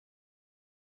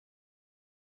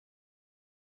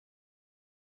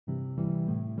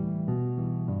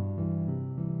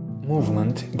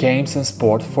movement, games and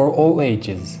sport for all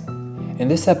ages. In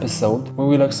this episode, we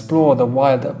will explore the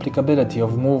wide applicability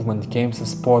of movement, games and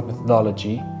sport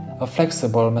methodology, a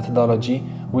flexible methodology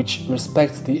which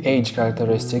respects the age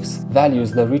characteristics,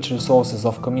 values the rich resources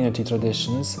of community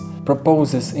traditions,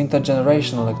 proposes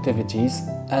intergenerational activities,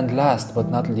 and last but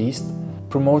not least,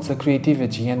 promotes the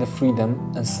creativity and the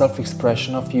freedom and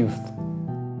self-expression of youth.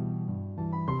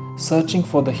 Searching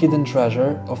for the hidden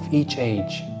treasure of each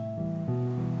age.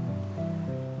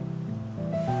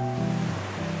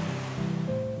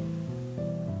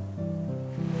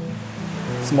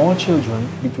 Small children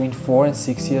between 4 and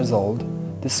 6 years old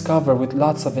discover with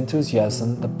lots of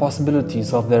enthusiasm the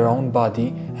possibilities of their own body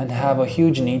and have a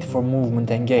huge need for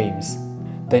movement and games.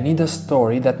 They need a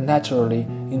story that naturally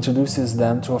introduces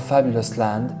them to a fabulous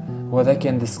land where they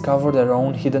can discover their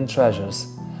own hidden treasures,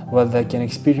 where they can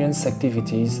experience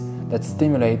activities that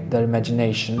stimulate their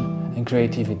imagination and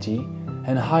creativity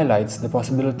and highlights the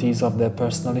possibilities of their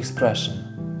personal expression.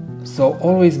 So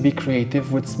always be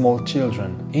creative with small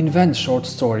children. Invent short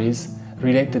stories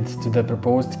related to the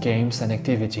proposed games and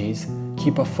activities.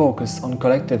 Keep a focus on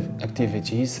collective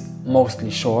activities, mostly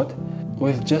short,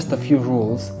 with just a few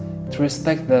rules to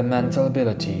respect their mental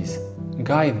abilities.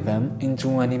 Guide them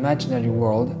into an imaginary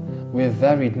world with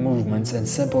varied movements and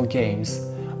simple games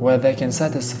where they can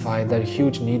satisfy their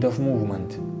huge need of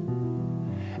movement.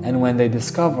 And when they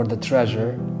discover the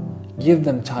treasure, give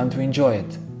them time to enjoy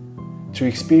it, to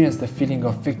experience the feeling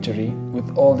of victory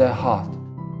with all their heart.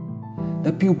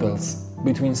 The pupils,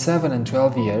 between 7 and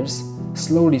 12 years,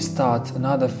 slowly start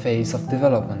another phase of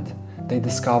development. They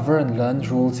discover and learn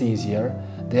rules easier,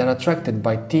 they are attracted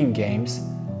by team games,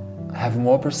 have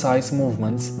more precise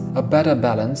movements, a better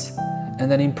balance,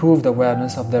 and an improved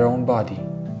awareness of their own body.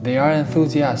 They are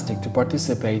enthusiastic to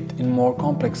participate in more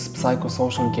complex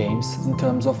psychosocial games in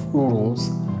terms of rules,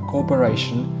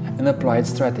 cooperation, and applied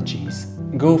strategies.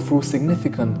 Go through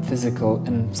significant physical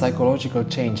and psychological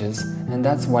changes, and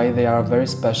that's why they are a very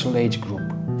special age group.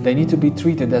 They need to be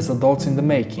treated as adults in the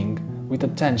making, with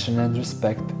attention and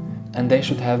respect, and they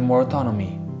should have more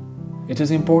autonomy. It is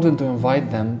important to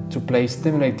invite them to play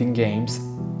stimulating games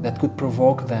that could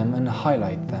provoke them and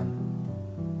highlight them.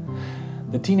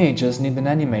 The teenagers need an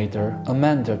animator, a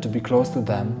mentor to be close to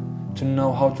them, to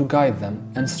know how to guide them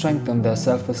and strengthen their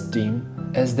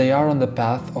self-esteem as they are on the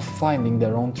path of finding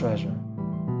their own treasure.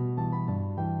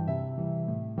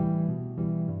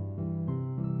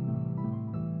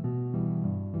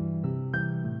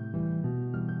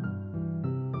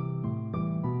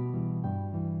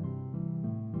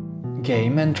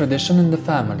 Game and tradition in the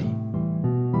family.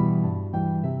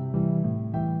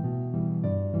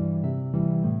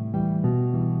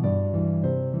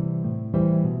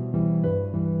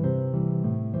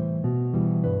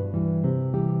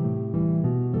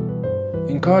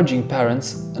 Encouraging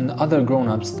parents and other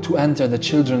grown-ups to enter the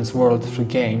children's world through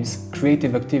games,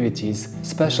 creative activities,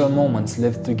 special moments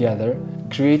lived together,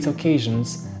 creates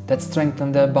occasions that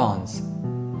strengthen their bonds.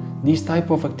 These type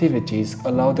of activities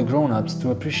allow the grown-ups to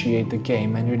appreciate the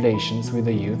game and relations with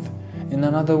the youth in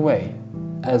another way,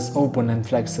 as open and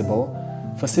flexible,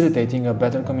 facilitating a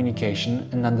better communication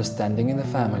and understanding in the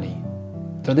family.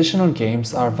 Traditional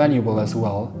games are valuable as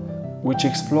well, which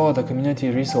explore the community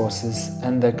resources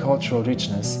and their cultural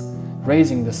richness,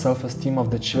 raising the self-esteem of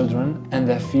the children and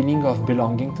their feeling of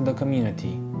belonging to the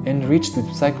community. Enriched with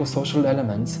psychosocial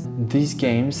elements, these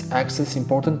games access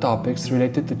important topics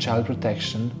related to child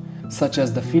protection, such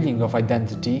as the feeling of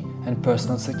identity and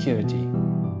personal security.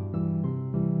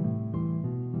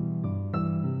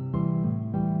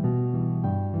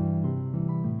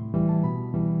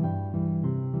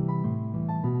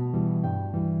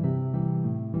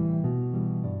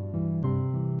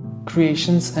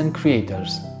 Creations and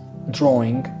creators.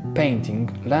 Drawing,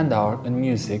 painting, land art and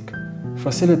music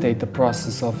facilitate the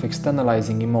process of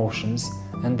externalizing emotions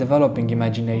and developing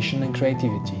imagination and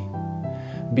creativity.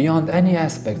 Beyond any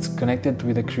aspects connected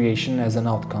with the creation as an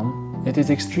outcome, it is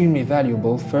extremely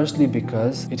valuable firstly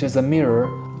because it is a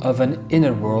mirror of an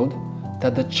inner world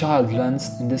that the child learns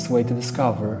in this way to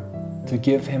discover, to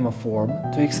give him a form,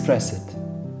 to express it.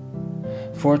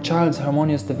 For a child's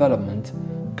harmonious development,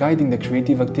 guiding the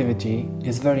creative activity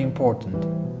is very important,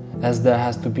 as there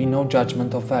has to be no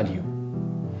judgment of value.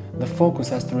 The focus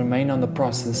has to remain on the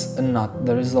process and not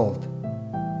the result.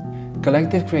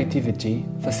 Collective creativity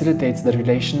facilitates the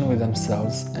relation with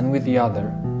themselves and with the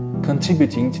other,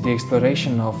 contributing to the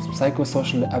exploration of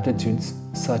psychosocial aptitudes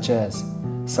such as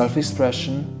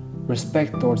self-expression,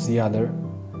 respect towards the other,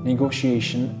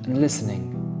 negotiation and listening.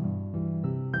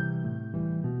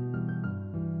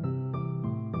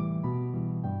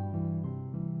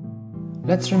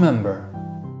 Let's remember,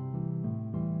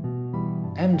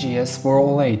 MGS for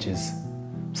all ages.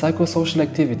 Psychosocial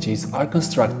activities are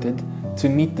constructed to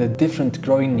meet the different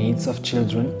growing needs of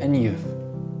children and youth.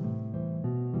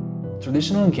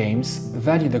 Traditional games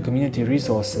value the community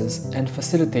resources and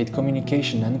facilitate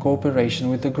communication and cooperation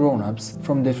with the grown-ups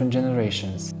from different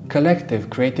generations. Collective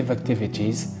creative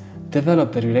activities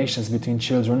develop the relations between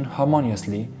children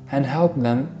harmoniously and help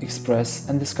them express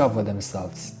and discover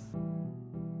themselves.